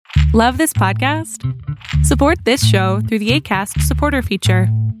Love this podcast? Support this show through the Acast supporter feature.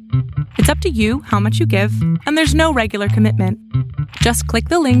 It's up to you how much you give, and there's no regular commitment. Just click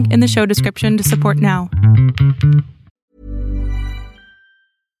the link in the show description to support now.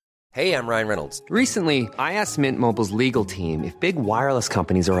 Hey, I'm Ryan Reynolds. Recently, I asked Mint Mobile's legal team if big wireless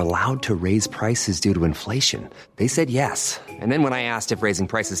companies are allowed to raise prices due to inflation. They said yes. And then when I asked if raising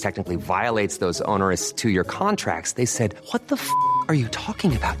prices technically violates those onerous two-year contracts, they said, "What the f*** are you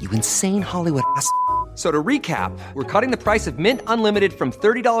talking about, you insane Hollywood ass?" So to recap, we're cutting the price of Mint Unlimited from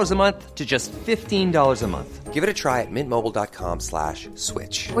 $30 a month to just $15 a month. Give it a try at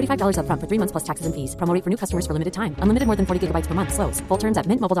mintmobile.com/switch. $45 up front for 3 months plus taxes and fees. Promo rate for new customers for limited time. Unlimited more than 40 gigabytes per month. Slows full terms at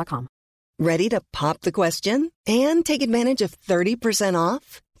mintmobile.com. Ready to pop the question and take advantage of 30%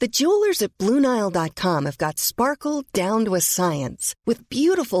 off? The jewelers at BlueNile.com have got sparkle down to a science with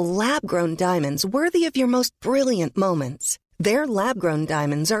beautiful lab-grown diamonds worthy of your most brilliant moments. Their lab-grown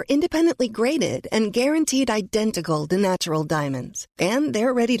diamonds are independently graded and guaranteed identical to natural diamonds. And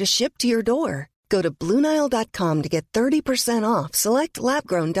they're ready to ship to your door. Go to BlueNile.com to get 30% off select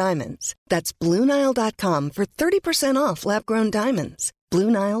lab-grown diamonds. That's BlueNile.com for 30% off lab-grown diamonds.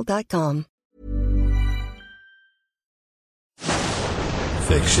 BlueNile.com.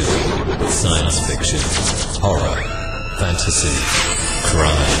 Fiction, science fiction, horror, fantasy,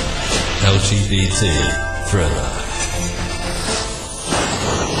 crime, LGBT, thriller.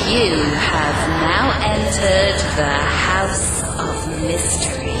 You have now entered the House of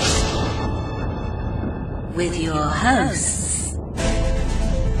Mystery with your hosts,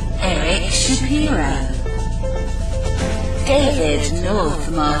 Eric Shapiro, David North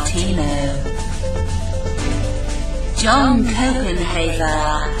Martino, John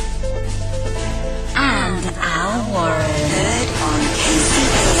Copenhaver, and Al Warren. Heard on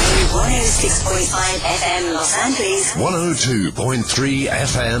KCAA 106.5 FM Los Angeles, 102.3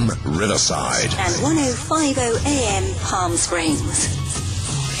 FM Riverside, and 105.0 AM Palm Springs.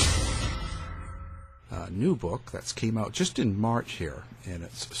 A new book that's came out just in March here, and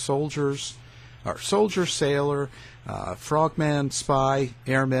it's Soldier, Sailor, Frogman, Spy,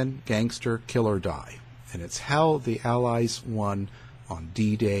 Airman, Gangster, Kill or Die. And it's how the Allies won on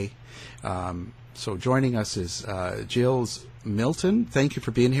D-Day. So joining us is Giles Milton. Thank you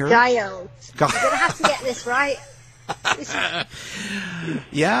for being here. Giles. You're going to have to get this right.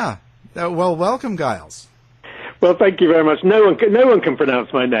 Yeah. Well, welcome, Giles. Well, thank you very much. No one can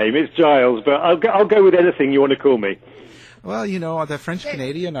pronounce my name. It's Giles, but I'll go with anything you want to call me. Well, you know, the French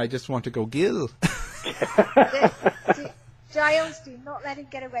Canadian, I just want to go Gil. Giles, do not let him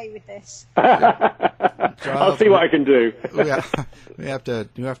get away with this. Giles, I'll see what I can do. You have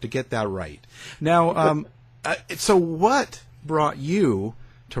to get that right. Now, so what brought you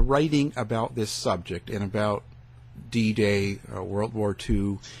to writing about this subject and about D-Day, World War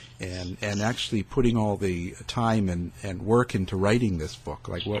II, and actually putting all the time and work into writing this book?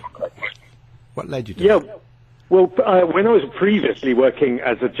 Like, what led you to that? Well, when I was previously working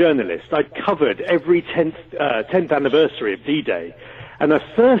as a journalist, I covered every 10th anniversary of D-Day. And I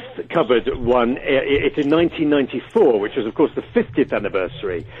first covered one in 1994, which was, of course, the 50th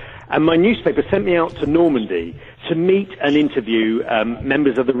anniversary. And my newspaper sent me out to Normandy to meet and interview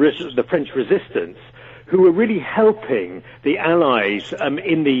members of the French resistance who were really helping the Allies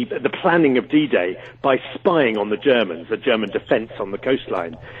in the planning of D-Day by spying on the Germans, the German defense on the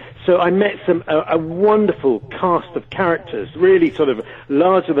coastline. So I met a wonderful cast of characters, really sort of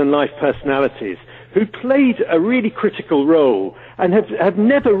larger-than-life personalities, who played a really critical role and have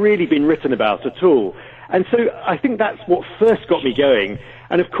never really been written about at all. And so I think that's what first got me going.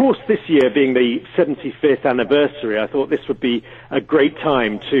 And of course, this year being the 75th anniversary, I thought this would be a great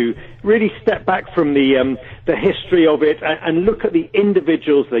time to really step back from the history of it and look at the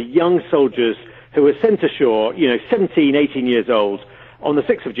individuals, the young soldiers who were sent ashore, 17, 18 years old, on the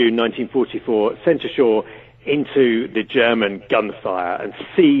 6th of June 1944, sent ashore into the German gunfire and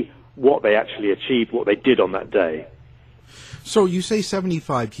see what they actually achieved, what they did on that day. So you say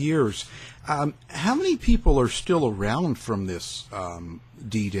 75 years. How many people are still around from this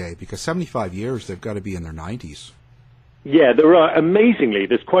D-Day? Because 75 years, they've got to be in their 90s. Yeah, there are. Amazingly,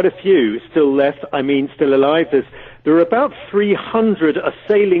 there's quite a few still left. Still alive. There are about 300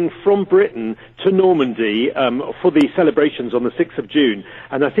 sailing from Britain to Normandy for the celebrations on the 6th of June.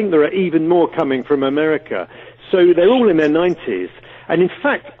 And I think there are even more coming from America. So they're all in their 90s. And in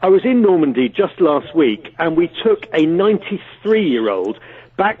fact, I was in Normandy just last week, and we took a 93-year-old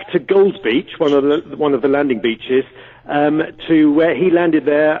back to Gold Beach, one of the landing beaches, to where he landed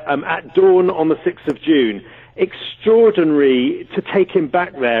there at dawn on the 6th of June. extraordinary to take him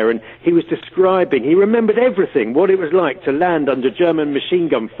back there. And he was describing, he remembered everything, what it was like to land under German machine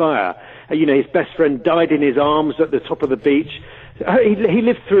gun fire. His best friend died in his arms at the top of the beach. He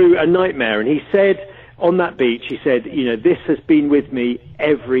lived through a nightmare, and he said on that beach, he said, this has been with me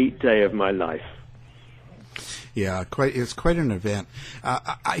every day of my life. Yeah, it's quite an event.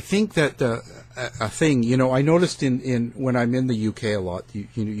 I think that a thing, I noticed in when I'm in the UK a lot,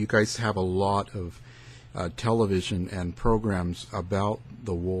 you guys have a lot of television and programs about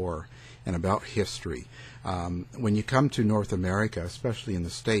the war and about history. When you come to North America, especially in the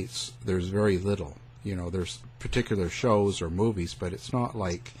States, there's very little. There's particular shows or movies, but it's not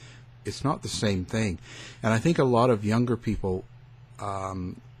the same thing. And I think a lot of younger people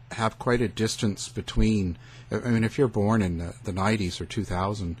have quite a distance between. I mean, if you're born in the 90s or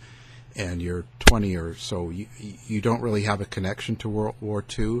 2000 and you're 20 or so, you don't really have a connection to World War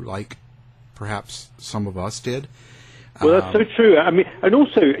II like perhaps some of us did. Well, that's so true. I mean, and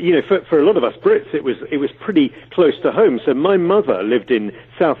also, for a lot of us Brits, it was pretty close to home. So my mother lived in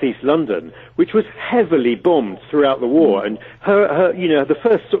southeast London, which was heavily bombed throughout the war, and her the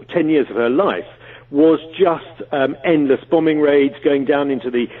first 10 years of her life was just endless bombing raids, going down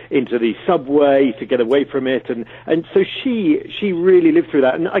into the subway to get away from it, and so she really lived through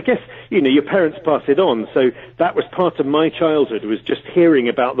that. And I guess your parents pass it on, so that was part of my childhood, was just hearing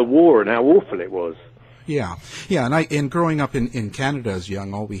about the war and how awful it was. Yeah, and growing up in Canada as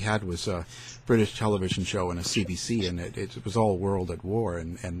young, all we had was a British television show and a CBC, and it was all World at War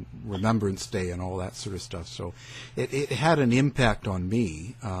and Remembrance Day and all that sort of stuff. So it had an impact on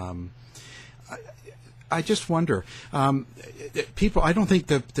me. I just wonder, people. I don't think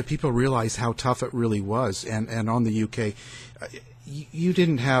the people realize how tough it really was. And on the UK, you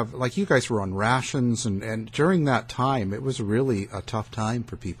didn't have, like, you guys were on rations, and during that time, it was really a tough time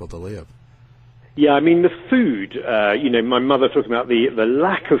for people to live. Yeah, I mean, the food, my mother talking about the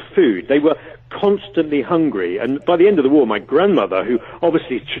lack of food. They were constantly hungry. And by the end of the war, my grandmother, who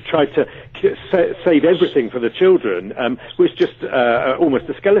obviously tried to save everything for the children, was just almost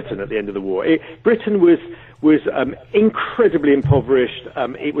a skeleton at the end of the war. Britain was incredibly impoverished.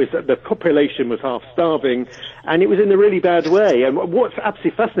 The population was half starving, and it was in a really bad way. And what's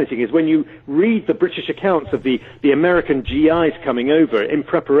absolutely fascinating is when you read the British accounts of the American GIs coming over in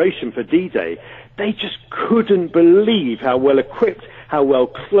preparation for D-Day, they just couldn't believe how well equipped, how well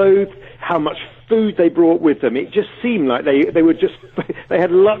clothed, how much food they brought with them. It just seemed like they were just, they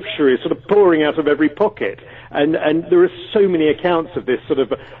had luxury sort of pouring out of every pocket. And there are so many accounts of this sort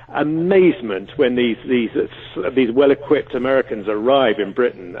of amazement when these well-equipped Americans arrive in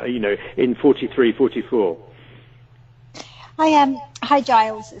Britain, in 43, 44. Hi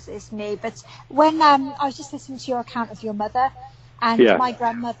Giles, it's me. But when I was just listening to your account of your mother, and my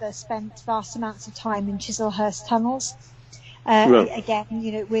grandmother spent vast amounts of time in Chislehurst tunnels. Again,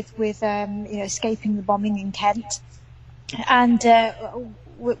 with escaping the bombing in Kent, and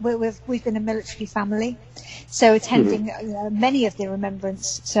we've been a military family, so attending many of the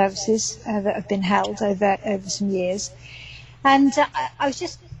remembrance services that have been held over some years, and I was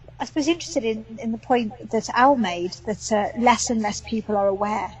just, I suppose, interested in the point that Al made, that less and less people are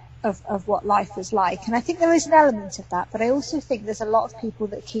aware of what life was like, and I think there is an element of that, but I also think there's a lot of people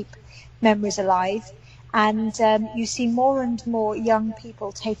that keep memories alive. And you see more and more young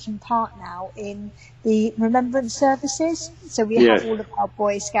people taking part now in the remembrance services. So we have all of our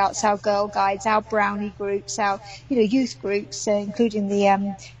Boy Scouts, our Girl Guides, our Brownie groups, our youth groups, including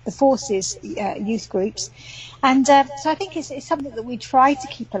the Forces youth groups. And so I think it's something that we try to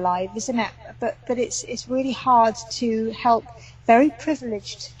keep alive, isn't it? But it's really hard to help very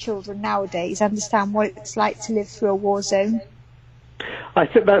privileged children nowadays understand what it's like to live through a war zone. I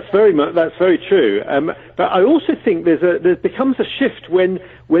think that's very true. But I also think there becomes a shift when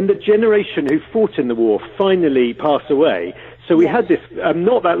the generation who fought in the war finally pass away. So we had this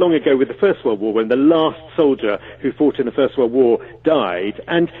not that long ago with the First World War, when the last soldier who fought in the First World War died,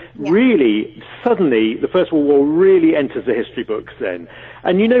 and really suddenly the First World War really enters the history books then.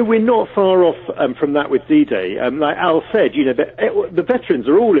 And we're not far off from that with D-Day. Like Al said, the veterans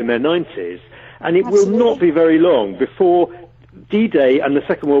are all in their 90s, and it will not be very long before D-Day and the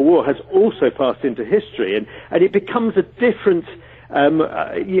Second World War has also passed into history, and it becomes a different,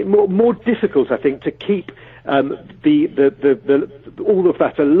 more difficult, I think, to keep all of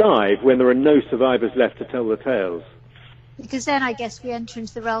that alive when there are no survivors left to tell the tales. Because then I guess we enter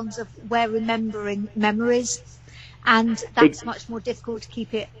into the realms of we're remembering memories, and that's much more difficult to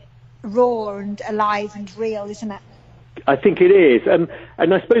keep it raw and alive and real, isn't it? I think it is, and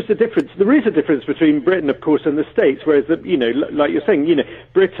I suppose there is a difference between Britain, of course, and the States. Whereas, like you're saying,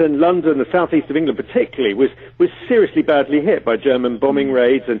 Britain, London, the southeast of England, particularly, was seriously badly hit by German bombing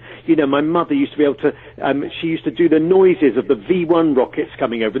raids. And my mother used to be able to, she used to do the noises of the V1 rockets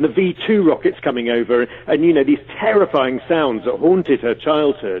coming over and the V2 rockets coming over, and these terrifying sounds that haunted her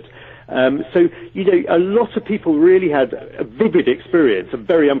childhood. So, a lot of people really had a vivid experience, a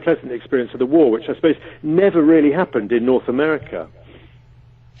very unpleasant experience of the war, which I suppose never really happened in North America.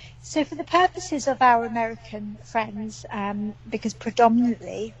 So for the purposes of our American friends, because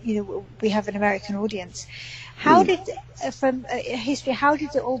predominantly, we have an American audience, how did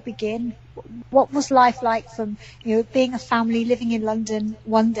it all begin? What was life like from, being a family living in London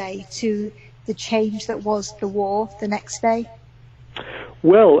one day to the change that was the war the next day?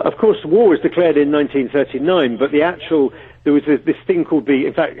 Well, of course, war was declared in 1939, but there was this thing called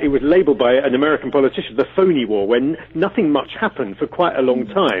in fact, it was labeled by an American politician, the phony war, when nothing much happened for quite a long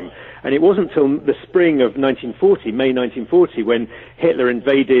time. And it wasn't until the spring of May 1940, when Hitler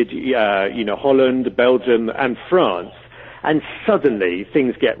invaded, Holland, Belgium, and France. And suddenly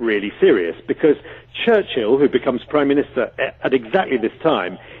things get really serious because Churchill, who becomes Prime Minister at exactly this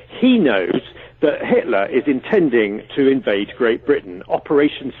time, he knows that Hitler is intending to invade Great Britain.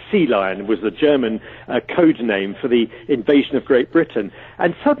 Operation Sea Lion was the German code name for the invasion of Great Britain.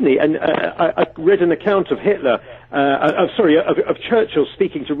 And suddenly, I read an account of of Churchill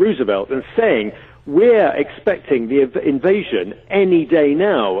speaking to Roosevelt and saying, we're expecting the invasion any day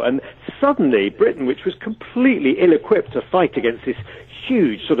now. And suddenly, Britain, which was completely ill-equipped to fight against this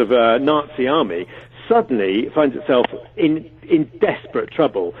huge sort of Nazi army, suddenly finds itself in desperate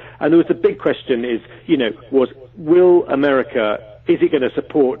trouble. And there was the big question is it going to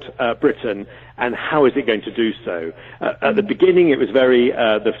support Britain, and how is it going to do so? At the beginning, it was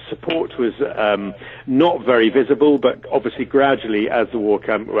the support was not very visible, but obviously gradually as the war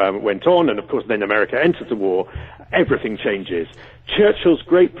went on, and of course then America entered the war, everything changes. Churchill's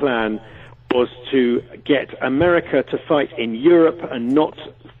great plan was to get America to fight in Europe and not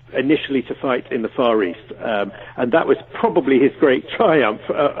initially to fight in the Far East. And that was probably his great triumph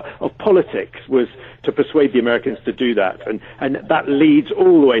of politics, was to persuade the Americans to do that. And that leads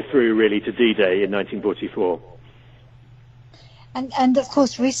all the way through, really, to D-Day in 1944. And of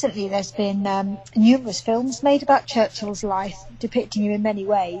course, recently there's been numerous films made about Churchill's life, depicting him in many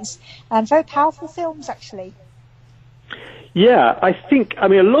ways. Very powerful films, actually. Yeah, a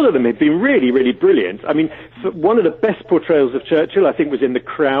lot of them have been really, really brilliant. One of the best portrayals of Churchill, I think, was in The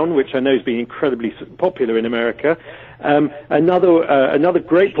Crown, which I know has been incredibly popular in America. Another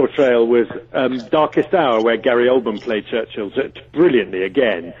great portrayal was Darkest Hour, where Gary Oldman played Churchill brilliantly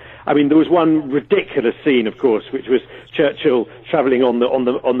again. There was one ridiculous scene, of course, which was Churchill travelling on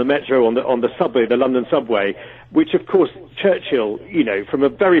the metro, on the subway, the London subway, which, of course, Churchill, from a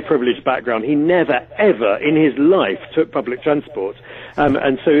very privileged background, he never, ever in his life took public transport.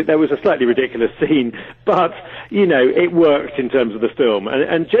 And so there was a slightly ridiculous scene, but, it worked in terms of the film.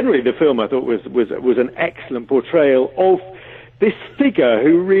 And generally the film, I thought, was an excellent portrayal of this figure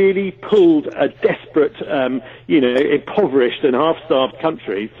who really pulled a desperate, impoverished and half-starved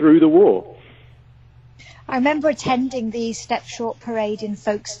country through the war. I remember attending the Step Short parade in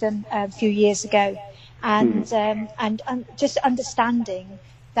Folkestone a few years ago, and just understanding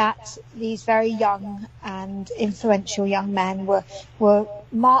that these very young and influential young men were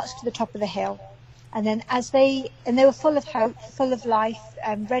marched to the top of the hill, and then they were full of hope, full of life,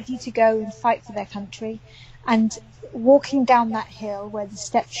 ready to go and fight for their country, and walking down that hill where the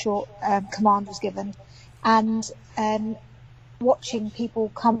Step Short command was given, and watching people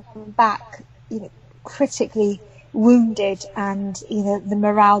come back, critically wounded, and the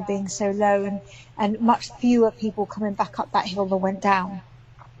morale being so low, and much fewer people coming back up that hill than went down.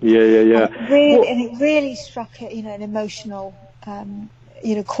 Yeah. And it really struck an emotional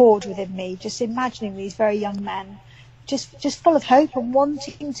chord within me, just imagining these very young men just full of hope and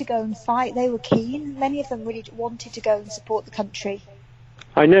wanting to go and fight. They were keen. Many of them really wanted to go and support the country.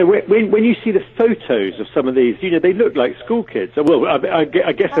 I know. When you see the photos of some of these, they look like school kids. Well, I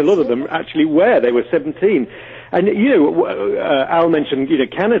guess a lot of them actually were. They were 17. And, Al mentioned,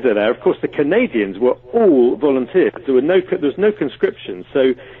 Canada there. Of course, the Canadians were all volunteers. There was no conscription.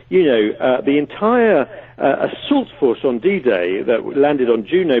 So, the entire assault force on D-Day that landed on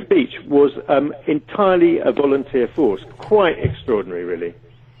Juno Beach was entirely a volunteer force. Quite extraordinary, really.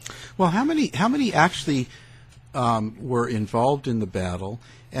 Well, how many actually were involved in the battle,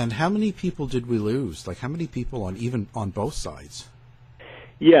 and how many people did we lose? Like, how many people on both sides?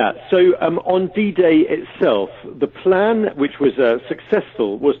 Yeah, so on D-Day itself, the plan, which was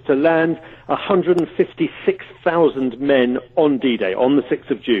successful, was to land 156,000 men on D-Day, on the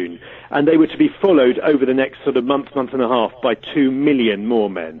 6th of June, and they were to be followed over the next sort of month and a half by 2 million more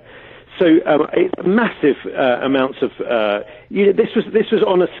men. So it's massive amounts of, this was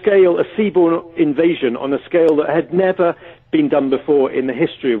on a scale, a seaborne invasion on a scale that had never been done before in the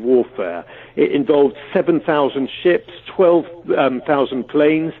history of warfare. It involved 7,000 ships, 12,000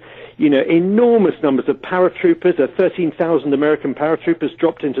 planes, enormous numbers of paratroopers. 13,000 American paratroopers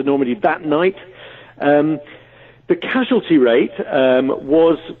dropped into Normandy that night. The casualty rate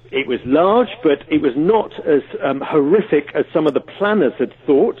was large, but it was not as horrific as some of the planners had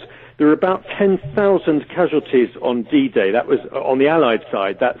thought. There were about 10,000 casualties on D-Day. That was on the Allied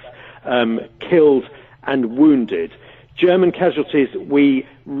side. That's killed and wounded. German casualties, we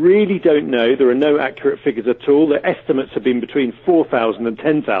really don't know. There are no accurate figures at all. The estimates have been between 4,000 and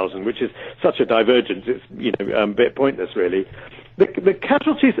 10,000, which is such a divergence. It's a bit pointless, really. The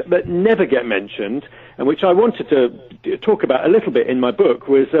casualties that never get mentioned, and which I wanted to talk about a little bit in my book,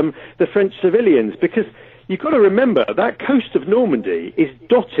 was the French civilians, because you've got to remember that coast of Normandy is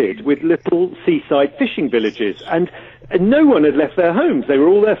dotted with little seaside fishing villages, and no one had left their homes. They were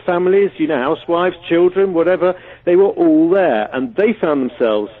all their families, housewives, children, whatever. They were all there, and they found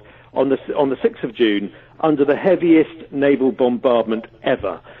themselves on the 6th of June under the heaviest naval bombardment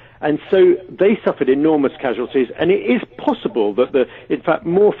ever. And so they suffered enormous casualties, and it is possible that in fact,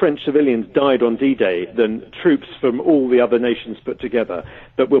 more French civilians died on D-Day than troops from all the other nations put together,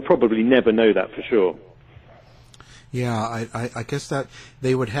 but we'll probably never know that for sure. Yeah, I guess that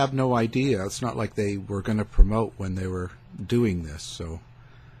they would have no idea. It's not like they were going to promote when they were doing this, so...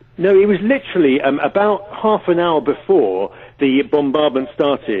 No, it was literally about half an hour before the bombardment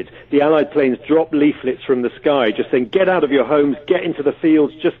started. The Allied planes dropped leaflets from the sky just saying, get out of your homes, get into the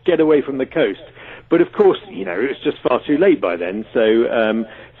fields, just get away from the coast. But of course, it was just far too late by then. So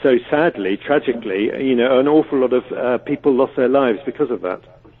sadly, tragically, an awful lot of people lost their lives because of that.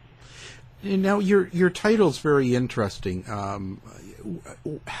 Now, your title's very interesting.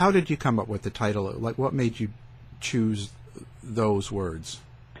 How did you come up with the title? Like, what made you choose those words?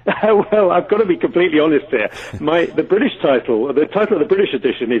 Well, I've got to be completely honest here. The British title of the British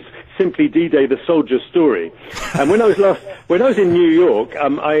edition is simply D-Day: The Soldier's Story. And when I was in New York,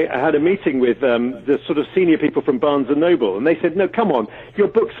 I had a meeting with the sort of senior people from Barnes & Noble, and they said, "No, come on, your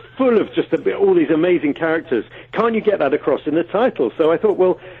book's full of just all these amazing characters. Can't you get that across in the title?" So I thought,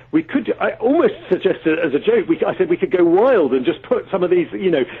 well, we could. I almost suggested as a joke. I said we could go wild and just put some of these,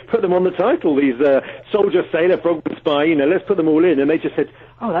 put them on the title. These soldier, sailor, frogman, spy. Let's put them all in. And they just said,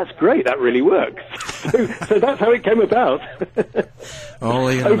 "Oh, that's great. That really works." So that's how it came about.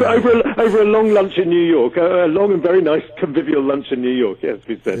 over a long lunch in New York, a long and very nice convivial lunch in New York. Yes,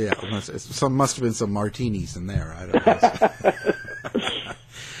 we said. Yeah, must have been some martinis in there. I don't know.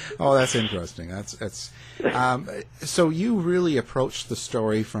 Oh, that's interesting. That's. So you really approached the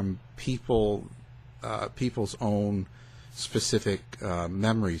story from people's own specific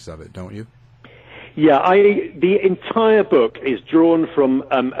memories of it, don't you? Yeah, the entire book is drawn from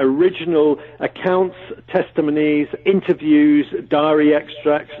original accounts, testimonies, interviews, diary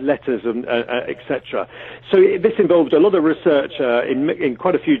extracts, letters, and etc. So this involved a lot of research in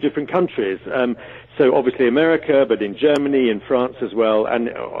quite a few different countries. So obviously America, but in Germany, in France as well, and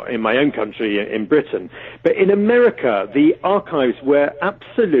in my own country, in Britain. But in America, the archives were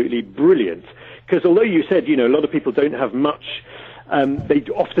absolutely brilliant, because although you said, a lot of people don't have much. They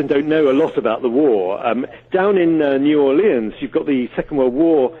often don't know a lot about the war. Down in New Orleans, you've got the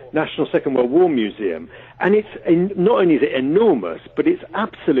National Second World War Museum, and it's not only is it enormous, but it's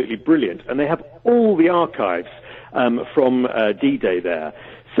absolutely brilliant, and they have all the archives from D-Day there.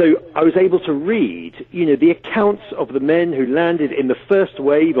 So I was able to read, the accounts of the men who landed in the first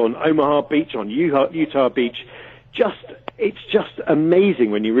wave on Omaha Beach, on Utah Beach. It's just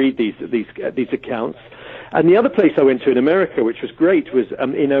amazing when you read these accounts. And the other place I went to in America, which was great, was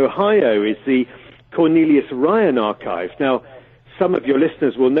in Ohio, is the Cornelius Ryan Archive. Now, some of your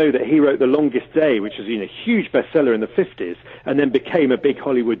listeners will know that he wrote The Longest Day, which was a huge bestseller in the 50s, and then became a big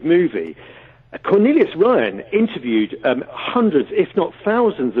Hollywood movie. Cornelius Ryan interviewed hundreds, if not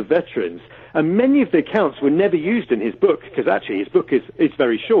thousands, of veterans, and many of the accounts were never used in his book, because actually his book is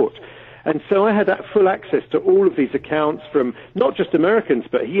very short. And so I had that full access to all of these accounts from not just Americans,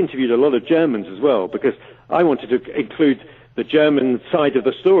 but he interviewed a lot of Germans as well, because I wanted to include the German side of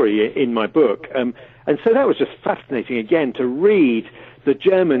the story in my book. And so that was just fascinating, again, to read the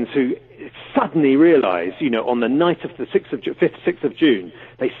Germans who suddenly realized, on the night of the 6th of June,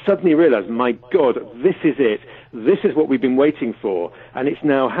 they suddenly realized, my God, this is it. This is what we've been waiting for, and it's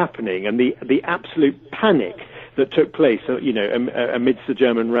now happening. And the absolute panic that took place, amidst the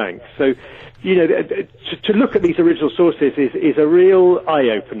German ranks. So, to look at these original sources is a real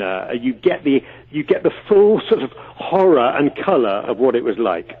eye-opener. You get the full sort of horror and color of what it was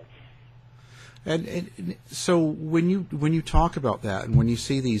like. And so when you talk about that, and when you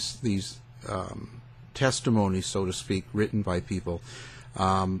see these testimonies, so to speak, written by people,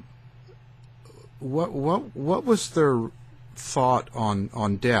 what was their thought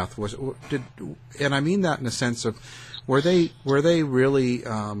on death? And I mean that in the sense of, were they really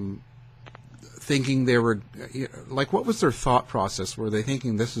thinking they were, like, what was their thought process? Were they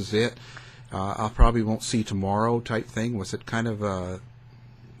thinking, this is it, I probably won't see tomorrow type thing? Was it kind of a...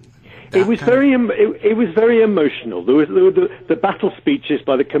 It was very emotional. There was the battle speeches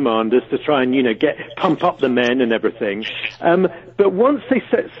by the commanders to try and pump up the men and everything. But once they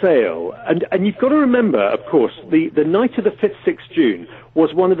set sail, and you've got to remember, of course, the night of the 5th, 6th June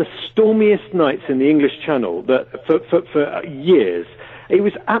was one of the stormiest nights in the English Channel for years. It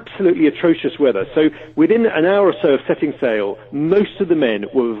was absolutely atrocious weather. So within an hour or so of setting sail, most of the men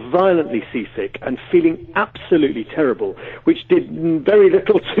were violently seasick and feeling absolutely terrible, which did very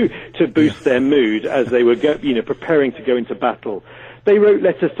little to boost their mood as they were preparing to go into battle. They wrote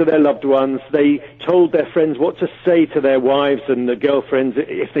letters to their loved ones. They told their friends what to say to their wives and their girlfriends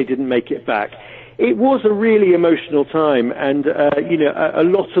if they didn't make it back. It was a really emotional time, and a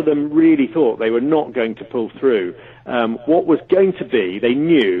lot of them really thought they were not going to pull through what was going to be, they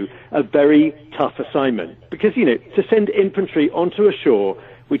knew, a very tough assignment. Because, to send infantry onto a shore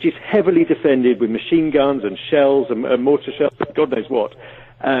which is heavily defended with machine guns and shells and mortar shells, God knows what,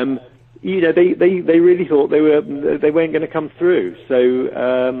 they really thought they weren't going to come through.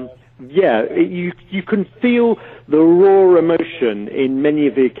 So, you can feel the raw emotion in many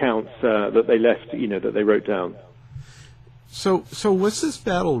of the accounts that they left, that they wrote down. So was this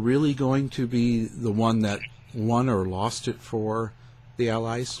battle really going to be the one that won or lost it for the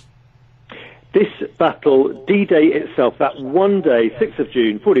Allies? This battle, D-Day itself, that one day, 6th of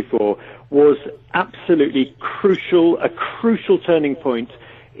June, 1944, was absolutely crucial, a crucial turning point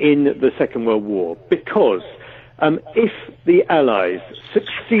in the Second World War, because if the Allies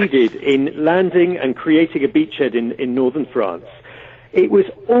succeeded in landing and creating a beachhead in northern France, it was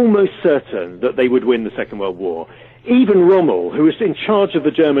almost certain that they would win the Second World War. Even Rommel, who was in charge of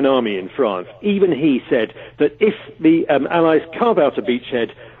the German army in France, even he said that if the Allies carve out a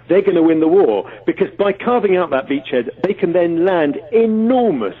beachhead, they're going to win the war, because by carving out that beachhead, they can then land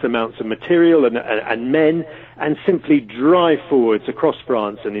enormous amounts of material and men and simply drive forwards across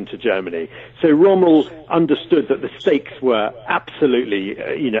France and into Germany. So Rommel understood that the stakes were absolutely,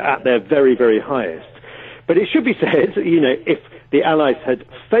 at their very, very highest. But it should be said, if the Allies had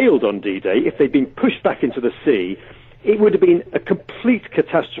failed on D-Day, if they'd been pushed back into the sea, it would have been a complete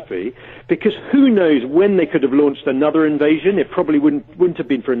catastrophe, because who knows when they could have launched another invasion. It probably wouldn't have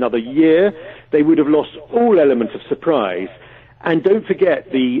been for another year. They would have lost all element of surprise. And don't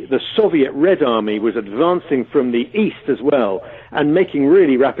forget, the Soviet Red Army was advancing from the east as well and making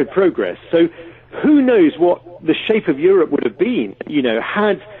really rapid progress. So who knows what the shape of Europe would have been,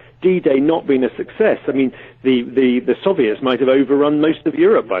 had D-Day not been a success. I mean, the Soviets might have overrun most of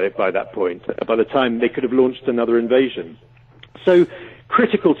Europe by that point, by the time they could have launched another invasion. So,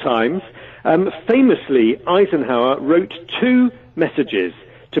 critical times. Famously, Eisenhower wrote 2 messages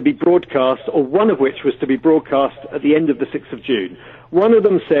to be broadcast, or one of which was to be broadcast at the end of the 6th of June. One of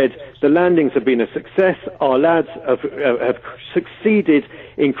them said, the landings have been a success, our lads have succeeded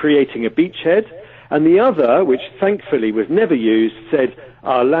in creating a beachhead. And the other, which thankfully was never used, said,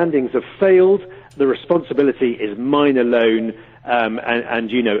 our landings have failed, the responsibility is mine alone, and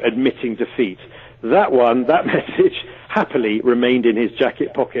admitting defeat. That message happily remained in his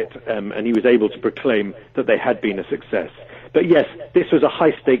jacket pocket, and he was able to proclaim that they had been a success. But yes, this was a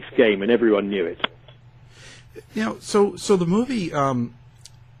high-stakes game, and everyone knew it. So the movie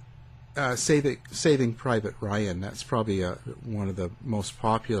Saving Private Ryan, that's probably one of the most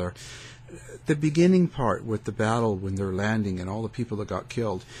popular. The beginning part with the battle when they're landing and all the people that got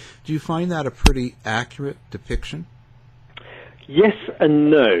killed, do you find that a pretty accurate depiction? Yes and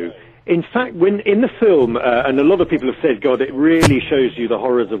no. In fact, when in the film, and a lot of people have said, God, it really shows you the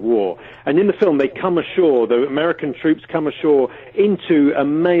horrors of war. And in the film, they come ashore, the American troops come ashore into a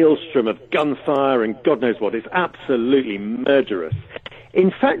maelstrom of gunfire and God knows what. It's absolutely murderous.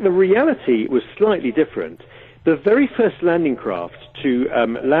 In fact, the reality was slightly different. The very first landing craft to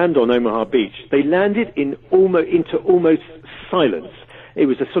land on Omaha Beach, they landed into almost silence. It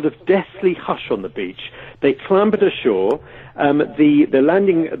was a sort of deathly hush on the beach. They clambered ashore. The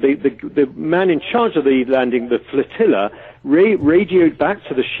man in charge of the landing, the flotilla, radioed back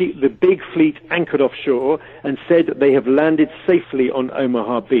to the big fleet anchored offshore and said that they have landed safely on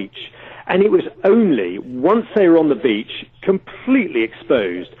Omaha Beach. And it was only once they were on the beach, completely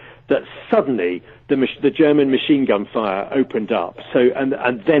exposed, that suddenly the German machine gun fire opened up.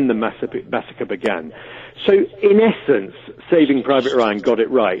 And then the massacre began. So in essence, Saving Private Ryan got it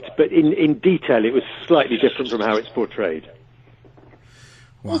right, but in detail it was slightly different from how it's portrayed.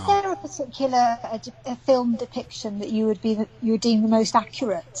 Wow. Is there a particular a film depiction that you would deem the most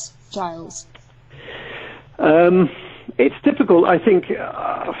accurate, Giles? It's difficult. I think.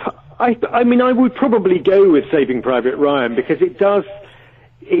 I mean, I would probably go with Saving Private Ryan because it does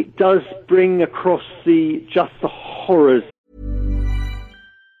bring across the horrors.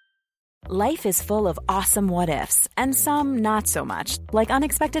 Life is full of awesome what-ifs, and some not so much, like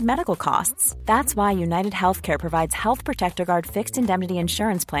unexpected medical costs. That's why United Healthcare provides Health Protector Guard fixed indemnity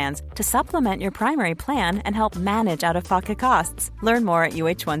insurance plans to supplement your primary plan and help manage out-of-pocket costs. Learn more at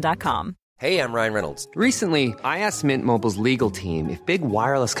UH1.com. Hey, I'm Ryan Reynolds. Recently, I asked Mint Mobile's legal team if big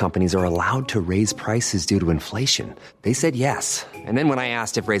wireless companies are allowed to raise prices due to inflation. They said yes. And then when I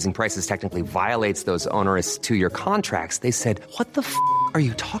asked if raising prices technically violates those onerous 2-year contracts, they said, "What the f*** are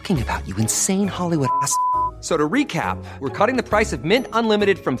you talking about, you insane Hollywood ass?" So to recap, we're cutting the price of Mint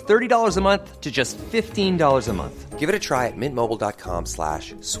Unlimited from $30 a month to just $15 a month. Give it a try at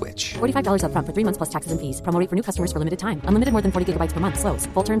mintmobile.com/switch. $45 up front for 3 months plus taxes and fees. Promo rate for new customers for limited time. Unlimited more than 40 gigabytes per month. Slows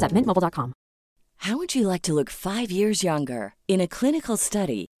full terms at mintmobile.com. How would you like to look 5 years younger? In a clinical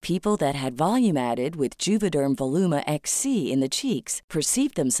study, people that had volume added with Juvederm Voluma XC in the cheeks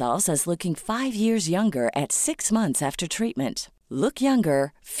perceived themselves as looking 5 years younger at 6 months after treatment. Look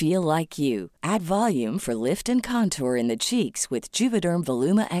younger, feel like you. Add volume for lift and contour in the cheeks with Juvederm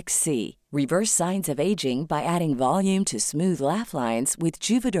Voluma XC. Reverse signs of aging by adding volume to smooth laugh lines with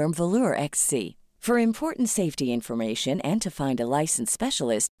Juvederm Volure XC. For important safety information and to find a licensed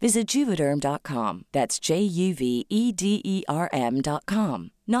specialist, visit Juvederm.com. That's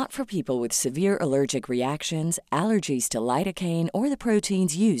JUVEDERM.com. Not for people with severe allergic reactions, allergies to lidocaine, or the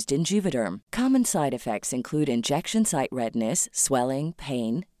proteins used in Juvederm. Common side effects include injection site redness, swelling,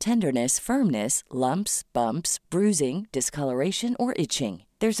 pain, tenderness, firmness, lumps, bumps, bruising, discoloration, or itching.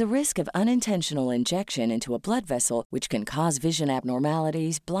 There's a risk of unintentional injection into a blood vessel, which can cause vision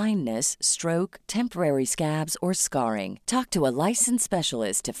abnormalities, blindness, stroke, temporary scabs, or scarring. Talk to a licensed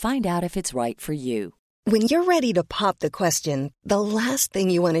specialist to find out if it's right for you. When you're ready to pop the question, the last thing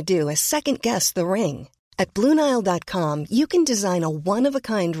you want to do is second-guess the ring. At BlueNile.com, you can design a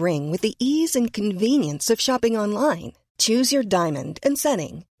one-of-a-kind ring with the ease and convenience of shopping online. Choose your diamond and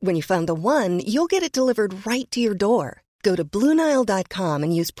setting. When you find the one, you'll get it delivered right to your door. Go to BlueNile.com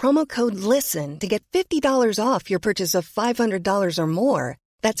and use promo code LISTEN to get $50 off your purchase of $500 or more.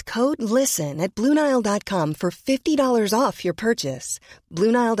 That's code LISTEN at BlueNile.com for $50 off your purchase.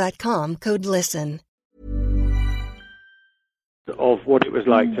 BlueNile.com, code LISTEN. Of what it was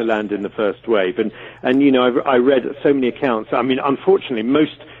like to land in the first wave. And you know, I read so many accounts. I mean, unfortunately,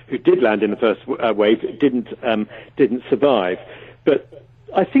 most who did land in the first wave didn't survive. But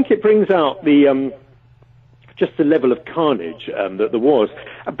I think it brings out just the level of carnage that there was.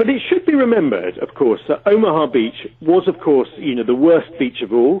 But it should be remembered, of course, that Omaha Beach was, of course, you know, the worst beach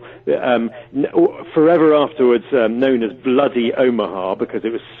of all, forever afterwards known as Bloody Omaha because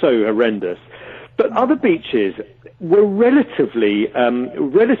it was so horrendous. But other beaches were relatively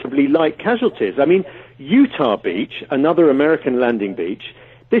light casualties. I mean, Utah Beach, another American landing beach,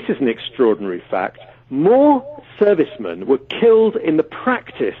 this is an extraordinary fact. More servicemen were killed in the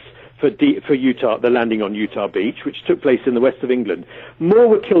practice for Utah, the landing on Utah Beach, which took place in the west of England. More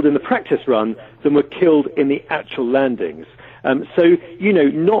were killed in the practice run than were killed in the actual landings. So, you know,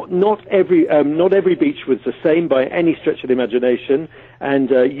 not every beach was the same by any stretch of the imagination,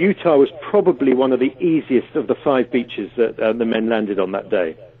 and Utah was probably one of the easiest of the 5 beaches that the men landed on that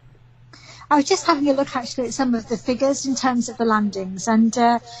day. I was just having a look actually at some of the figures in terms of the landings, and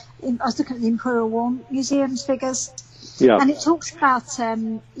I was looking at the Imperial War Museum's figures. Yeah. And it talks about,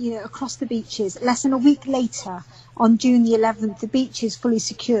 across the beaches, less than a week later, on June the 11th, the beach is fully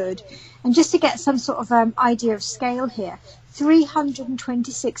secured. And just to get some sort of idea of scale here,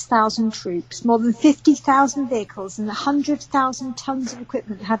 326,000 troops, more than 50,000 vehicles, and 100,000 tons of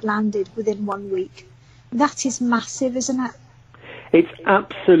equipment had landed within 1 week. That is massive, isn't it? It's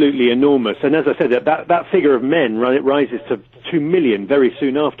absolutely enormous. And as I said, that figure of men rises to 2 million very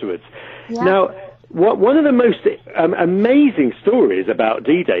soon afterwards. Yeah. one of the most amazing stories about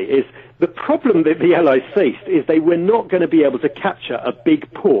D-Day is the problem that the Allies faced is they were not going to be able to capture a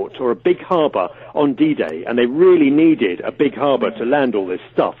big port or a big harbour on D-Day, and they really needed a big harbour to land all this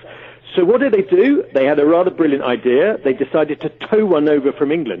stuff. So what did they do? They had a rather brilliant idea. They decided to tow one over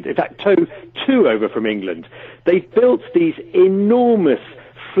from England. In fact, tow two over from England. They built these enormous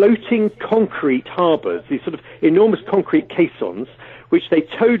floating concrete harbours, these sort of enormous concrete caissons, which they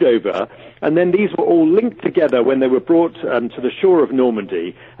towed over, and then these were all linked together when they were brought to the shore of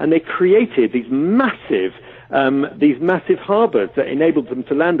Normandy, and they created these massive harbours that enabled them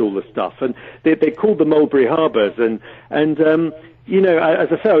to land all the stuff, and they called them Mulberry Harbours, and you know, as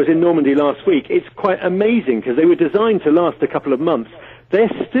I say, I was in Normandy last week. It's quite amazing because they were designed to last a couple of months.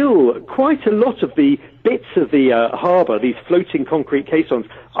 There's still quite a lot of the bits of the harbour, these floating concrete caissons,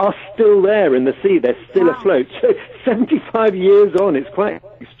 are still there in the sea. They're still afloat. So 75 years on, it's quite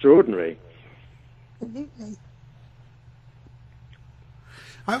extraordinary. Absolutely.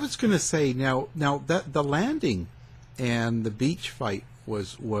 I was going to say, now that the landing and the beach fight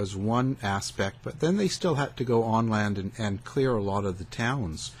was one aspect, but then they still had to go on land and clear a lot of the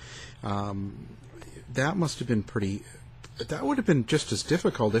towns. That must have been that would have been just as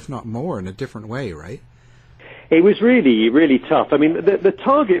difficult, if not more, in a different way, right? It was really, really tough. I mean, the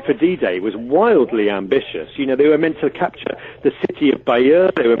target for D-Day was wildly ambitious. You know, they were meant to capture the city of Bayeux.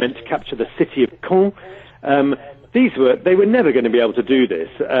 They were meant to capture the city of Caen. They were never going to be able to do this.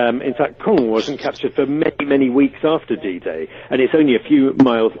 In fact, Caen wasn't captured for many, many weeks after D-Day, and it's only a few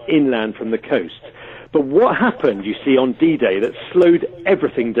miles inland from the coast. But what happened, you see, on D-Day that slowed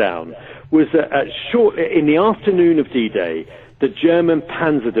everything down was that in the afternoon of D-Day, the German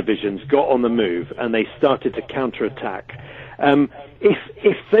panzer divisions got on the move and they started to counterattack.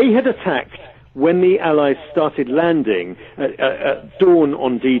 If they had attacked when the Allies started landing at dawn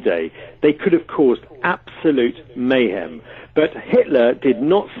on D-Day, they could have caused absolute mayhem. But Hitler did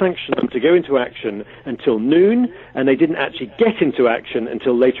not sanction them to go into action until noon, and they didn't actually get into action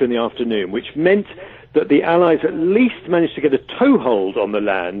until later in the afternoon, which meant that the Allies at least managed to get a toehold on the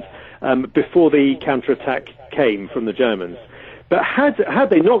land before the counterattack came from the Germans. But had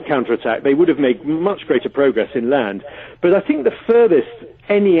they not counterattacked, they would have made much greater progress inland. But I think the furthest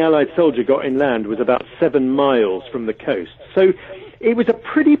any Allied soldier got inland was about 7 miles from the coast. So it was a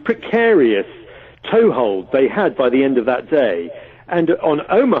pretty precarious toehold they had by the end of that day. And on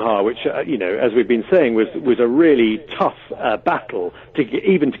Omaha, which, you know, as we've been saying, was a really tough battle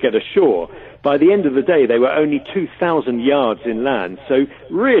even to get ashore, by the end of the day, they were only 2,000 yards inland. So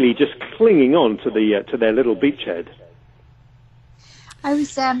really just clinging on to their little beachhead. I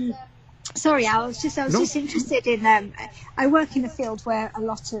was sorry, Al. I was just interested in. I work in a field where a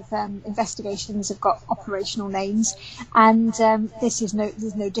lot of investigations have got operational names, and this is no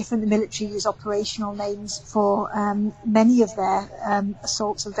different. The military use operational names for many of their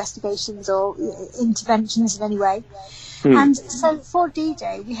assaults, investigations, or interventions in any way. And so for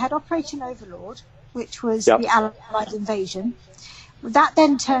D-Day, we had Operation Overlord, which was the Allied invasion. That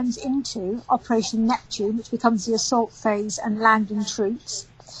then turns into Operation Neptune, which becomes the assault phase and landing troops.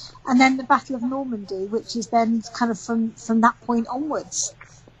 And then the Battle of Normandy, which is then kind of from that point onwards.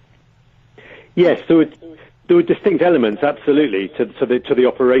 Yes, there were distinct elements, absolutely, to the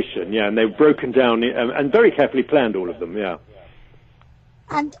operation, yeah, and they were broken down and very carefully planned, all of them, yeah.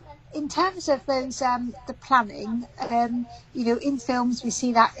 And in terms of those, the planning, you know, in films we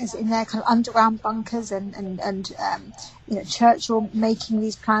see that as in their kind of underground bunkers, and you know, Churchill making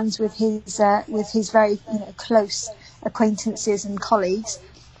these plans with his very, you know, close acquaintances and colleagues.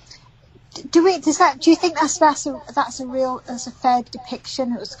 Do you think that's a fair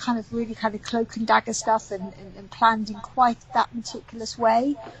depiction? It was kind of really kind of cloak and dagger stuff and planned in quite that meticulous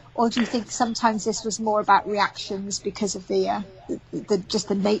way, or do you think sometimes this was more about reactions because of the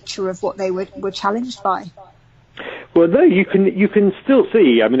nature of what they were challenged by? Well, no, you can still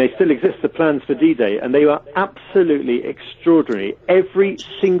see. I mean, they still exist, the plans for D-Day, and they are absolutely extraordinary. Every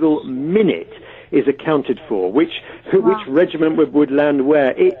single minute is accounted for. Which regiment would land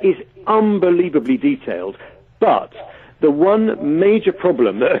where? It is unbelievably detailed. But the one major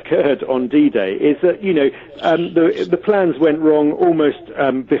problem that occurred on D-Day is that, you know, the plans went wrong almost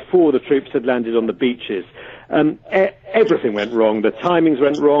before the troops had landed on the beaches. Everything went wrong. The timings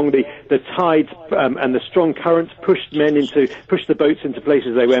went wrong. The tides and the strong currents pushed the boats into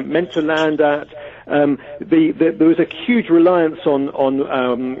places they weren't meant to land at. There was a huge reliance on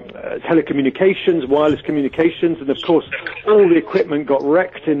telecommunications, wireless communications, and of course all the equipment got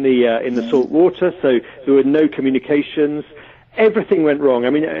wrecked in the salt water, so there were no communications. everything went wrong. I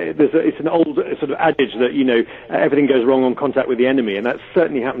mean, it's an old sort of adage that, everything goes wrong on contact with the enemy, and that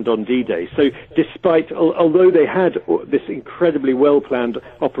certainly happened on D-Day. So although they had this incredibly well-planned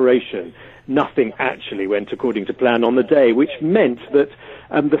operation, nothing actually went according to plan on the day, which meant that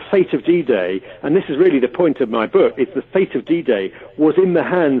the fate of D-Day, and this is really the point of my book, is the fate of D-Day was in the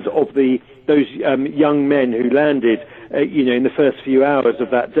hands of those young men who landed, in the first few hours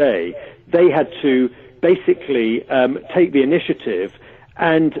of that day. They had to basically take the initiative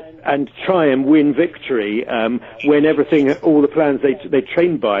and try and win victory when all the plans they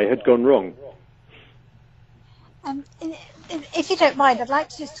trained by had gone wrong. If you don't mind, I'd like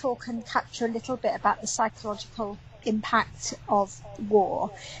to just talk and capture a little bit about the psychological impact of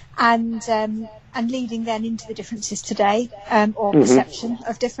war and leading then into the differences today, or perception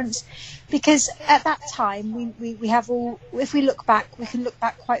of difference, because at that time we have if we look back, we can look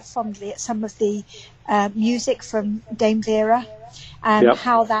back quite fondly at some of the music from Dame Vera and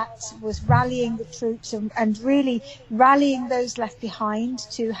how that was rallying the troops and really rallying those left behind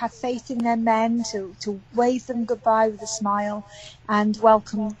to have faith in their men, to wave them goodbye with a smile and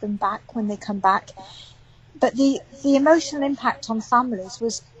welcome them back when they come back. But the emotional impact on families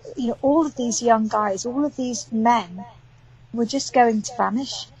was, all of these young guys, all of these men were just going to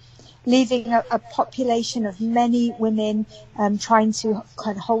vanish, leaving a population of many women trying to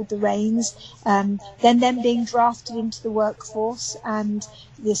kind of hold the reins, then them being drafted into the workforce, and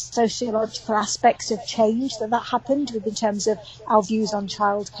the sociological aspects of change that happened in terms of our views on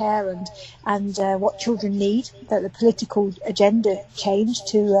childcare and what children need, that the political agenda changed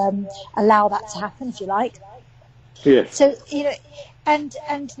to allow that to happen, if you like. Yes. So,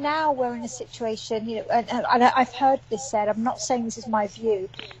 and now we're in a situation, and I've heard this said, I'm not saying this is my view,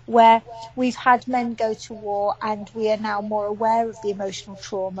 where we've had men go to war and we are now more aware of the emotional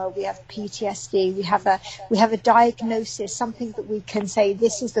trauma. We have PTSD, we have a diagnosis, something that we can say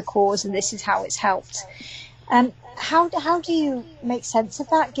this is the cause and this is how it's helped. How do you make sense of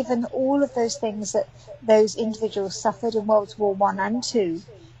that, given all of those things that those individuals suffered in World War I and II?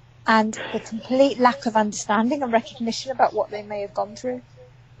 And the complete lack of understanding and recognition about what they may have gone through?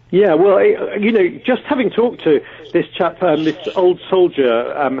 Yeah, well, just having talked to this chap, this old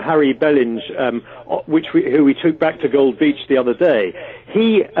soldier, Harry Bellinge, who we took back to Gold Beach the other day,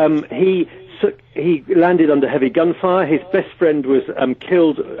 he landed under heavy gunfire. His best friend was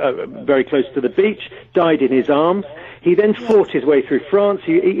killed very close to the beach, died in his arms. He then fought his way through France.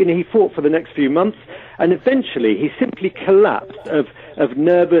 He fought for the next few months, and eventually he simply collapsed of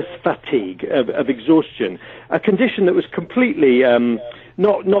nervous fatigue, of exhaustion, a condition that was completely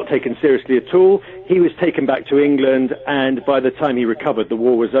not taken seriously at all. He was taken back to England, and by the time he recovered, the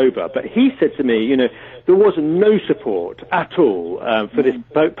war was over. But he said to me, there was no support at all for this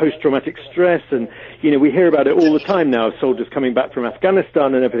post-traumatic stress, and we hear about it all the time now, soldiers coming back from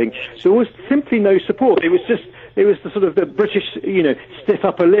Afghanistan and everything. There was simply no support. It was the sort of the British, stiff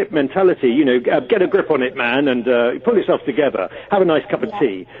upper lip mentality, get a grip on it, man, and pull yourself together, have a nice cup of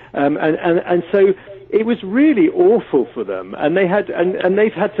tea. And so it was really awful for them, and they've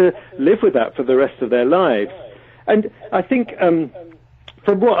had to live with that for the rest of their lives. And I think,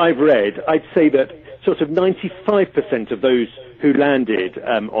 from what I've read, I'd say that sort of 95% of those who landed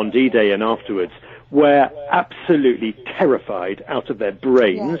on D-Day and afterwards were absolutely terrified out of their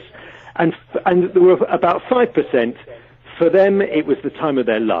brains. Yeah. And there were about 5%, for them it was the time of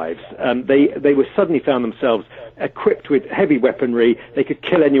their lives. They were suddenly found themselves equipped with heavy weaponry. They could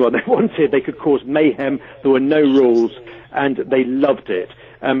kill anyone they wanted. They could cause mayhem. There were no rules, and they loved it.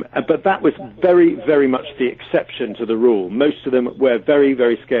 But that was very, very much the exception to the rule. Most of them were very,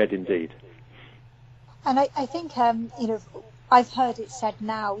 very scared indeed. And I think, I've heard it said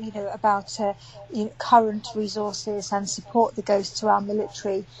now, about current resources and support that goes to our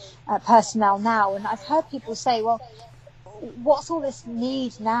military personnel now. And I've heard people say, well, what's all this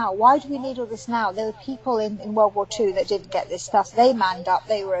need now? Why do we need all this now? There were people in World War II that didn't get this stuff. They manned up.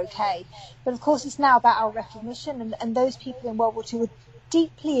 They were okay. But, of course, it's now about our recognition. And those people in World War II were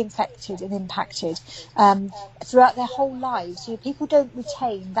deeply infected and impacted throughout their whole lives. People don't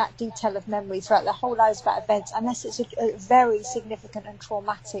retain that detail of memory throughout their whole lives about events unless it's a very significant and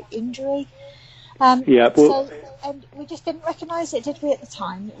traumatic injury. And we just didn't recognise it, did we, at the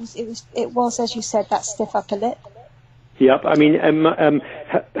time? It was, as you said, that stiff upper lip. Yep. I mean,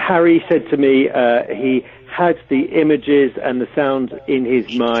 Harry said to me he had the images and the sounds in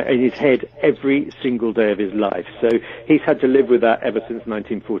his mind, in his head, every single day of his life. So he's had to live with that ever since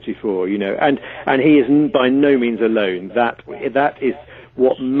 1944. And he is by no means alone. That is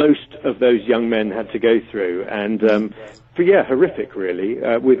what most of those young men had to go through, and horrific, really,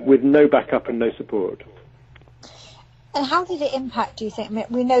 with no backup and no support. And how did it impact, do you think? I mean,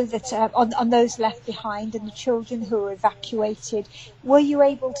 we know that on those left behind and the children who were evacuated, were you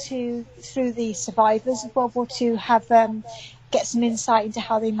able to, through the survivors of World War II, have get some insight into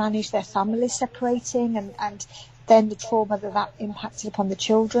how they managed their families separating and then the trauma that impacted upon the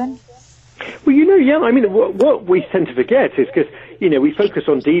children? Well, I mean, what we tend to forget is because, we focus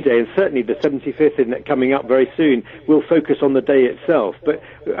on D-Day, and certainly the 75th coming up very soon will focus on the day itself. But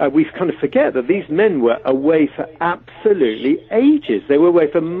we kind of forget that these men were away for absolutely ages. They were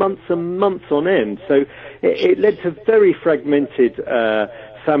away for months and months on end. So it led to very fragmented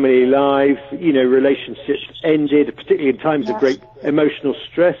family lives. Relationships ended, particularly in times of great emotional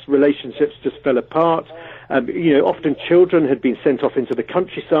stress. Relationships just fell apart. Often children had been sent off into the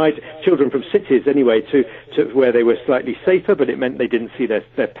countryside, children from cities anyway, to where they were slightly safer, but it meant they didn't see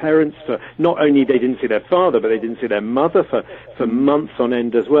their parents for, not only they didn't see their father, but they didn't see their mother for months on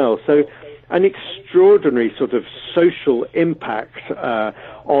end as well. So an extraordinary sort of social impact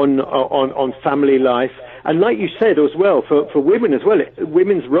on family life. And like you said as well, for women as well,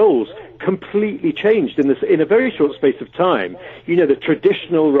 women's roles completely changed in a very short space of time. The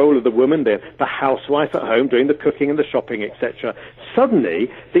traditional role of the woman, the housewife at home doing the cooking and the shopping, etc.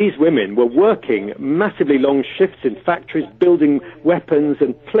 Suddenly, these women were working massively long shifts in factories, building weapons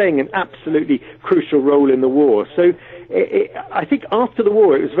and playing an absolutely crucial role in the war. So I think after the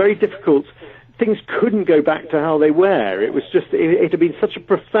war, it was very difficult. Things couldn't go back to how they were. It was just, it had been such a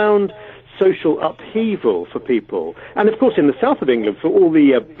profound social upheaval for people. And of course, in the south of England, for all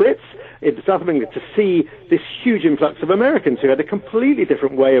the Brits in the south of England, to see this huge influx of Americans who had a completely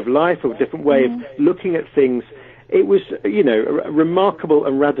different way of life, or a different way of looking at things, it was, a remarkable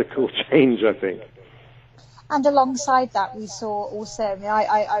and radical change, I think. And alongside that, we saw also,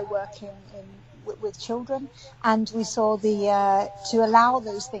 I work with children, and we saw to allow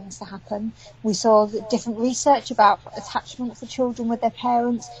those things to happen. We saw the different research about attachment for children with their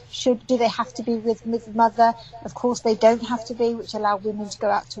parents. Do they have to be with mother? Of course, they don't have to be, which allowed women to go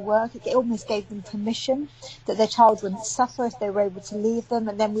out to work. It almost gave them permission that their child wouldn't suffer if they were able to leave them.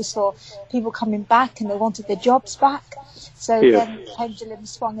 And then we saw people coming back and they wanted their jobs back. So then the pendulum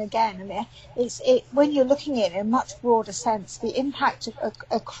swung again. I mean, when you're looking at it in a much broader sense, the impact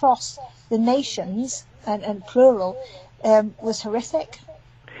across the nations and plural was horrific.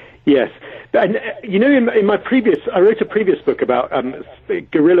 Yes, and in my I wrote a previous book about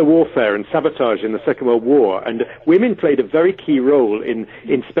guerrilla warfare and sabotage in the Second World War, and women played a very key role in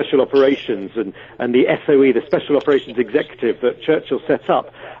special operations and the SOE, the Special Operations Executive that Churchill set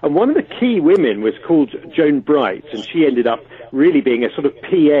up. And one of the key women was called Joan Bright, and she ended up really being a sort of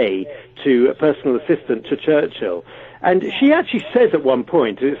PA to a personal assistant to Churchill. And she actually says at one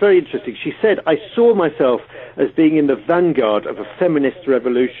point, and it's very interesting, she said, I saw myself as being in the vanguard of a feminist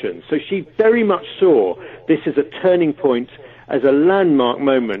revolution. So she very much saw this as a turning point, as a landmark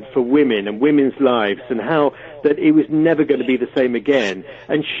moment for women and women's lives, and how that it was never going to be the same again.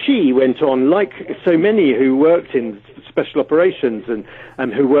 And she went on, like so many who worked in special operations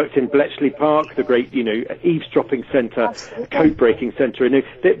and who worked in Bletchley Park, the great, eavesdropping centre, code-breaking centre, and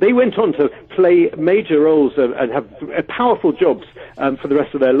they went on to play major roles and have powerful jobs for the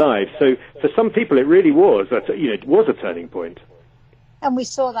rest of their lives. So for some people, it really was, it was a turning point. And we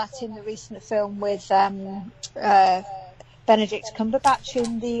saw that in the recent film with Benedict Cumberbatch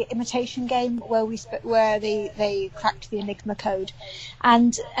in The Imitation Game, where they cracked the Enigma code,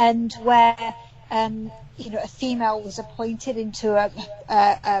 and where a female was appointed into a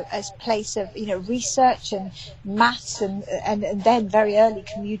place of neuroscience and maths and then very early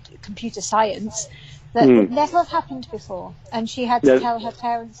computer science that would never have happened before. And she had to tell her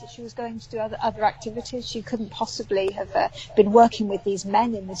parents that she was going to do other activities. She couldn't possibly have been working with these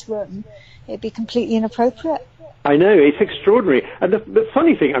men in this room. It'd be completely inappropriate. I know, it's extraordinary. And the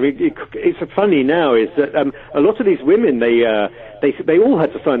funny thing, it's funny now, is that a lot of these women, they all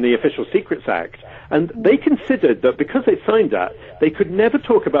had to sign the Official Secrets Act, and they considered that because they signed that, they could never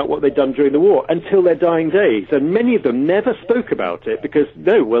talk about what they'd done during the war until their dying days. And many of them never spoke about it because,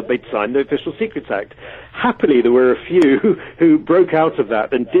 they'd signed the Official Secrets Act. Happily, there were a few who broke out of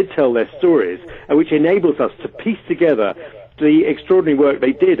that and did tell their stories, which enables us to piece together the extraordinary work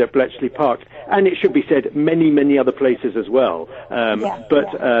they did at Bletchley Park, and it should be said, many, many other places as well. They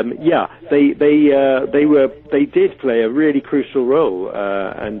did play a really crucial role,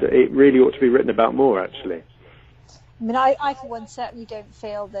 and it really ought to be written about more, actually. I mean, I for one certainly don't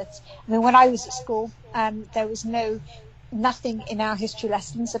feel that. I mean, when I was at school, there was nothing in our history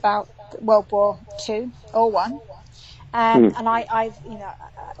lessons about World War II or I. And I've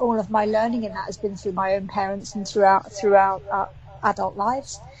all of my learning in that has been through my own parents and throughout our adult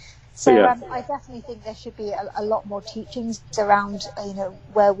lives. So I definitely think there should be a lot more teachings around,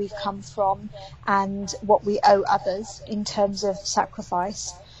 where we've come from and what we owe others in terms of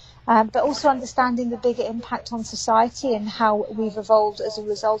sacrifice. But also understanding the bigger impact on society and how we've evolved as a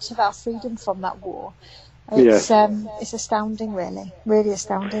result of our freedom from that war. It's astounding, really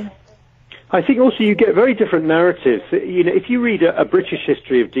astounding. I think also you get very different narratives. If you read a British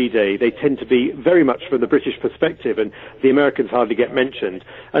history of D-Day, they tend to be very much from the British perspective, and the Americans hardly get mentioned.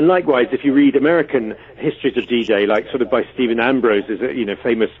 And likewise, if you read American histories of D-Day, like sort of by Stephen Ambrose, is a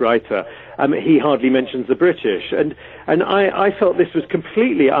famous writer, he hardly mentions the British. And I felt this was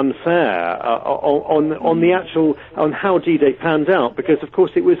completely unfair on how D-Day panned out, because of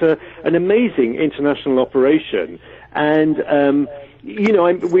course it was an amazing international operation, and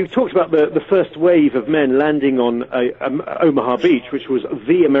we've talked about the first wave of men landing on Omaha Beach, which was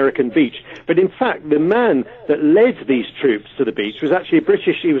the American beach. But in fact, the man that led these troops to the beach was actually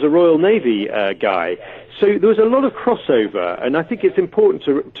he was a Royal Navy guy. So there was a lot of crossover, and I think it's important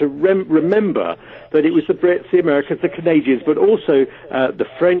to remember that it was the Brits, the Americans, the Canadians, but also the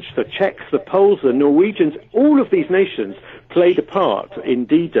French, the Czechs, the Poles, the Norwegians. All of these nations played a part in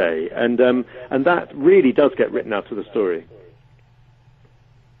D-Day, and that really does get written out of the story.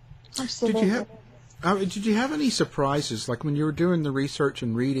 Absolutely. Did you have any surprises, like when you were doing the research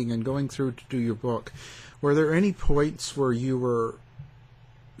and reading and going through to do your book? Were there any points where you were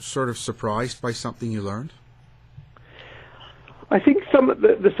sort of surprised by something you learned? I think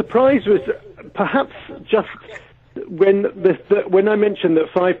the surprise was perhaps just when I mentioned that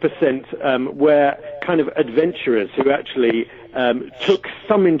 5% were kind of adventurers who actually took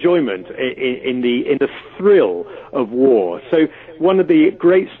some enjoyment in the thrill of war. So one of the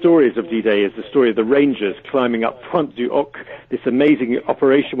great stories of D-Day is the story of the Rangers climbing up Pointe du Hoc, this amazing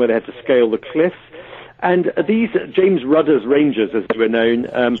operation where they had to scale the cliffs. And these James Rudder's Rangers, as they were known,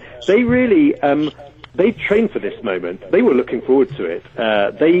 they really they trained for this moment. They were looking forward to it.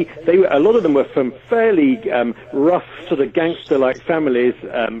 A lot of them were from fairly rough, sort of gangster-like families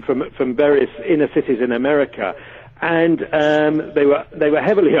from various inner cities in America. And they were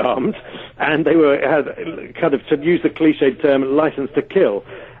heavily armed, and they had kind of, to use the cliched term, license to kill.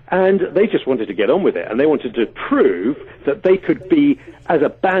 And they just wanted to get on with it, and they wanted to prove that they could be, as a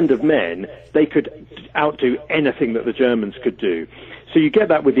band of men, they could outdo anything that the Germans could do. So you get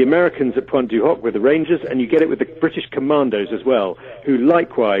that with the Americans at Pointe du Hoc, with the Rangers, and you get it with the British Commandos as well, who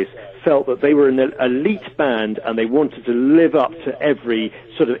likewise felt that they were an elite band, and they wanted to live up to every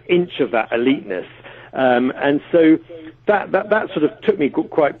sort of inch of that eliteness. And so that sort of took me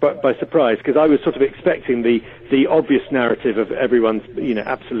quite by surprise, because I was sort of expecting the obvious narrative of everyone's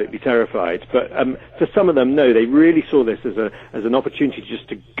absolutely terrified. But for some of them, no, they really saw this as an opportunity just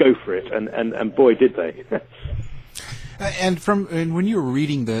to go for it, and boy, did they. And when you were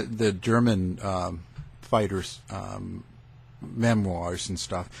reading the German fighters' memoirs and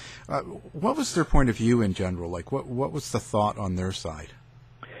stuff, what was their point of view in general? Like, what was the thought on their side?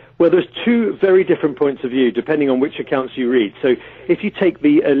 Well, there's two very different points of view, depending on which accounts you read. So if you take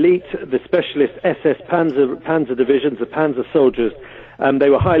the elite, the specialist SS Panzer divisions, the Panzer soldiers,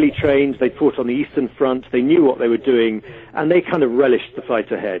 they were highly trained, they fought on the Eastern Front, they knew what they were doing, and they kind of relished the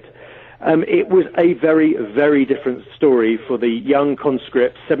fight ahead. It was a very, very different story for the young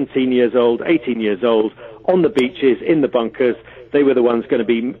conscripts, 17 years old, 18 years old, on the beaches, in the bunkers. They were the ones going to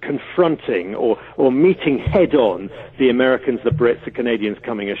be confronting or meeting head-on the Americans, the Brits, the Canadians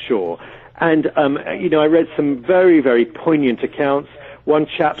coming ashore. And, I read some very, very poignant accounts. One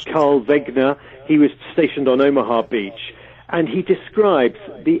chap, Carl Wegner, he was stationed on Omaha Beach, and he describes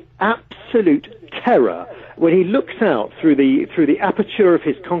the absolute terror when he looks out through the aperture of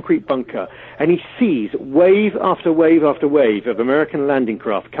his concrete bunker, and he sees wave after wave after wave of American landing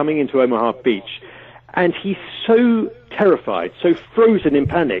craft coming into Omaha Beach. And he's so terrified, so frozen in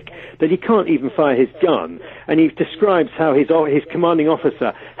panic, that he can't even fire his gun. And he describes how his commanding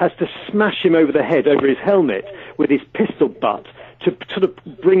officer has to smash him over the head, over his helmet, with his pistol butt to sort of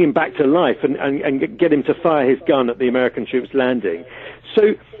bring him back to life and get him to fire his gun at the American troops landing.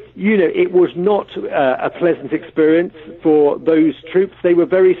 So, it was not a pleasant experience for those troops. They were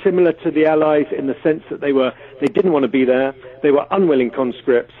very similar to the Allies in the sense that they didn't want to be there. They were unwilling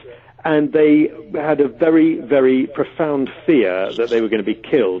conscripts. And they had a very, very profound fear that they were going to be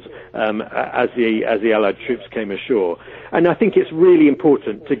killed as the Allied troops came ashore. And I think it's really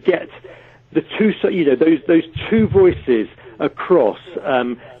important to get the two, those two voices across.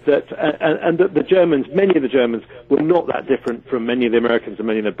 That the Germans, many of the Germans, were not that different from many of the Americans and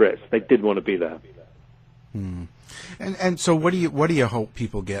many of the Brits. They did want to be there. And so, what do you hope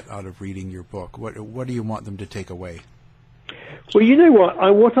people get out of reading your book? What do you want them to take away? Well, you know what?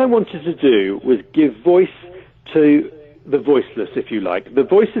 What I wanted to do was give voice to the voiceless, if you like, the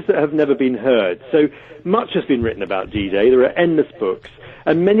voices that have never been heard. So much has been written about D-Day. There are endless books.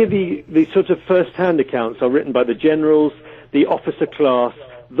 And many of the sort of first-hand accounts are written by the generals, the officer class,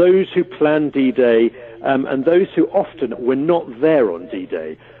 those who planned D-Day, and those who often were not there on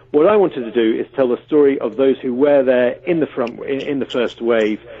D-Day. What I wanted to do is tell the story of those who were there in the front, in the first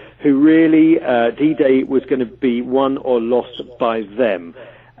wave, who really, D-Day was going to be won or lost by them.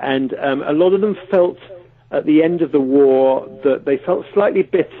 And a lot of them felt, at the end of the war, that they felt slightly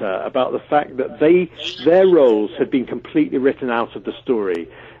bitter about the fact that their roles had been completely written out of the story.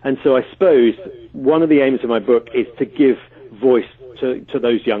 And so I suppose one of the aims of my book is to give voice to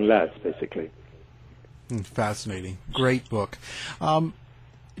those young lads, basically. Fascinating. Great book.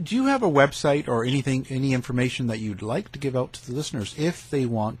 Do you have a website or any information that you'd like to give out to the listeners if they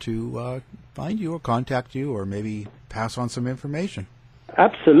want to find you or contact you or maybe pass on some information?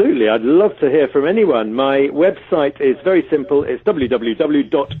 Absolutely. I'd love to hear from anyone. My website is very simple. It's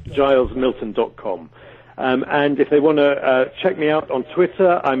www.gilesmilton.com. And if they want to check me out on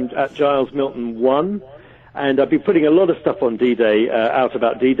Twitter, I'm at GilesMilton1. And I've been putting a lot of stuff on D-Day, out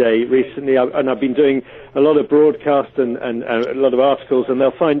about D-Day recently, and I've been doing a lot of broadcasts and a lot of articles, and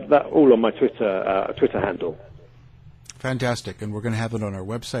they'll find that all on my Twitter handle. Fantastic, and we're going to have it on our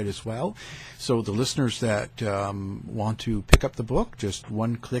website as well. So the listeners that want to pick up the book, just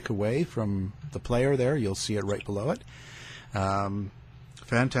one click away from the player there, you'll see it right below it.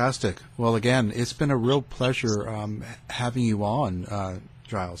 Fantastic. Well, again, it's been a real pleasure having you on,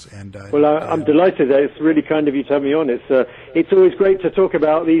 Giles. And well, I'm delighted. It's really kind of you to have me on. It's always great to talk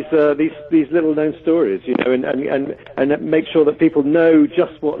about these little known stories, you know, and make sure that people know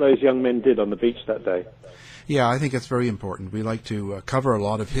just what those young men did on the beach that day. Yeah, I think it's very important. We like to cover a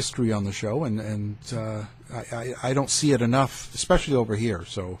lot of history on the show, and I don't see it enough, especially over here.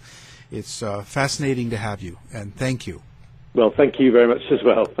 So it's fascinating to have you, and thank you. Well, thank you very much as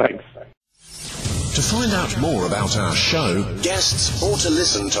well. Thanks. To find out more about our show, guests, or to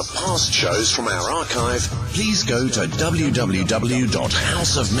listen to past shows from our archive, please go to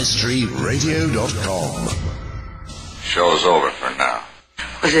www.houseofmysteryradio.com. Show's over for now.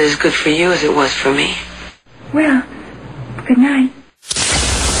 Was it as good for you as it was for me? Well, good night.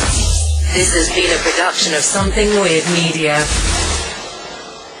 This has been a production of Something Weird Media.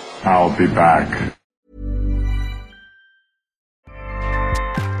 I'll be back.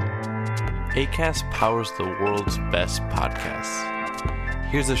 Acast powers the world's best podcasts.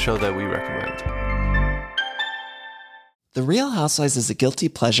 Here's a show that we recommend. The Real Housewives is a guilty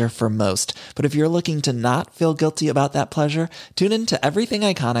pleasure for most, but if you're looking to not feel guilty about that pleasure, tune in to Everything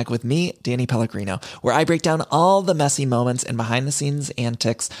Iconic with me, Danny Pellegrino, where I break down all the messy moments and behind-the-scenes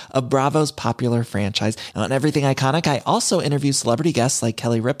antics of Bravo's popular franchise. And on Everything Iconic, I also interview celebrity guests like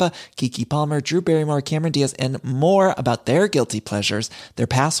Kelly Ripa, Keke Palmer, Drew Barrymore, Cameron Diaz, and more about their guilty pleasures, their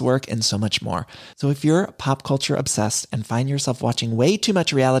past work, and so much more. So if you're pop culture obsessed and find yourself watching way too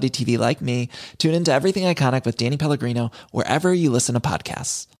much reality TV like me, tune in to Everything Iconic with Danny Pellegrino, wherever you listen to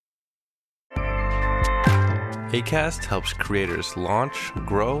podcasts. Acast helps creators launch,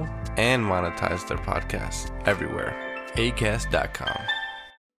 grow, and monetize their podcasts everywhere. Acast.com.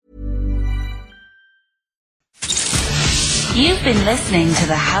 You've been listening to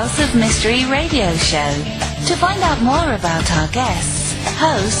the House of Mystery radio show. To find out more about our guests,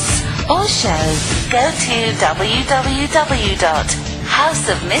 hosts, or shows, go to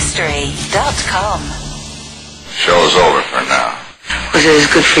www.houseofmystery.com. Show's over for now. Was it as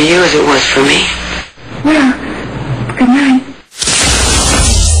good for you as it was for me? Well, good night.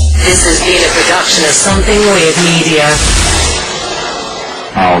 This has been a production of Something Weird Media.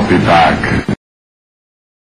 I'll be back.